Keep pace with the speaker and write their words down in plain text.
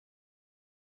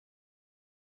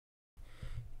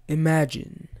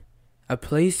Imagine a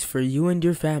place for you and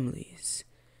your families,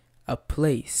 a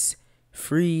place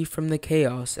free from the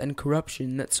chaos and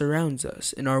corruption that surrounds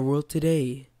us in our world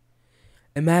today.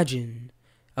 Imagine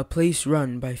a place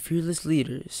run by fearless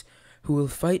leaders who will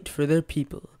fight for their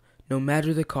people no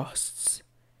matter the costs.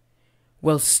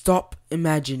 Well, stop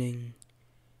imagining.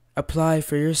 Apply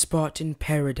for your spot in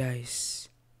paradise.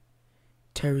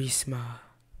 Terrisma.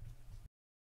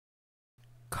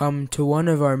 Come to one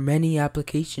of our many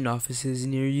application offices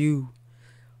near you.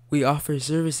 We offer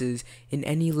services in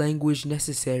any language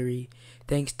necessary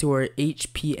thanks to our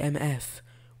HPMF,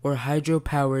 or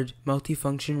hydro-powered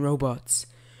multifunction robots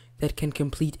that can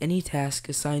complete any task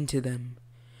assigned to them.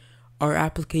 Our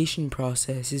application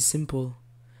process is simple.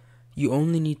 You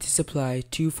only need to supply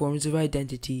 2 forms of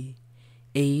identity: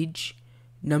 age,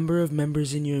 number of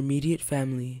members in your immediate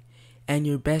family, and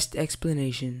your best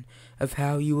explanation of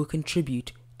how you will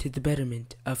contribute to the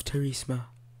betterment of Terrisma.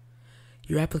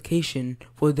 Your application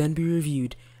will then be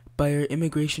reviewed by our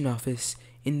immigration office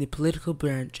in the political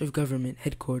branch of government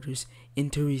headquarters in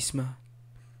Terrisma.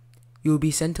 You will be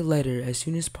sent a letter as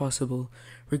soon as possible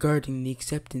regarding the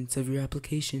acceptance of your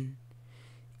application.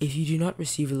 If you do not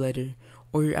receive a letter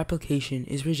or your application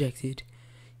is rejected,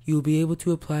 you will be able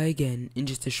to apply again in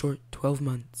just a short 12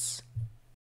 months.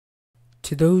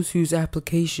 To those whose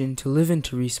application to live in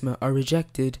Terrisma are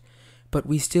rejected, but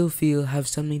we still feel have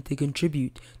something to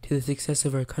contribute to the success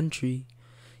of our country,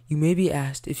 you may be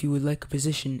asked if you would like a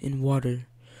position in water,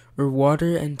 or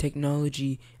water and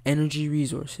technology energy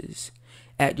resources,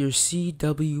 at your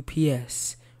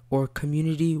CWPS, or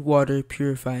Community Water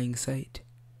Purifying Site.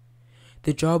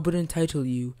 The job would entitle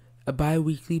you a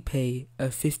bi-weekly pay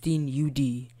of 15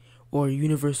 UD, or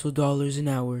Universal Dollars an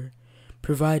hour,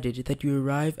 provided that you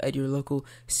arrive at your local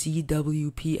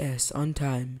CWPS on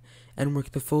time and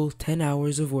work the full 10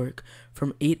 hours of work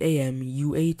from 8 a.m.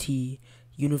 UAT,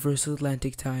 Universal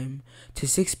Atlantic Time, to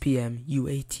 6 p.m.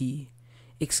 UAT,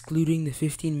 excluding the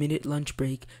 15-minute lunch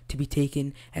break to be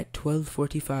taken at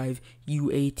 12:45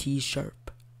 UAT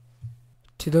sharp.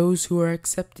 To those who are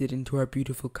accepted into our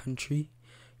beautiful country,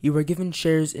 you are given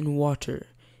shares in water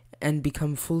and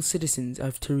become full citizens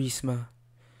of Terrisma.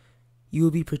 You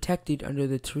will be protected under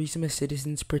the Terrisma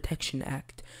Citizens Protection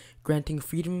Act, granting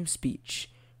freedom of speech,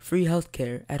 free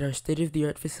healthcare at our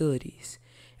state-of-the-art facilities,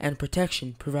 and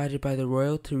protection provided by the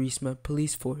Royal Terrisma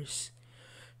Police Force.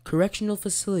 Correctional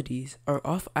facilities are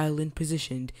off-island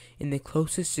positioned in the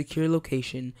closest secure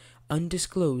location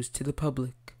undisclosed to the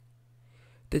public.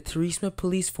 The Terrisma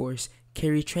Police Force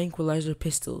carry tranquilizer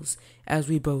pistols as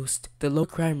we boast the low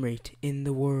crime rate in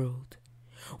the world.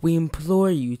 We implore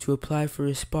you to apply for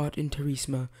a spot in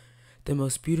Terrisma, the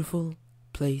most beautiful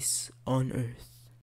place on earth.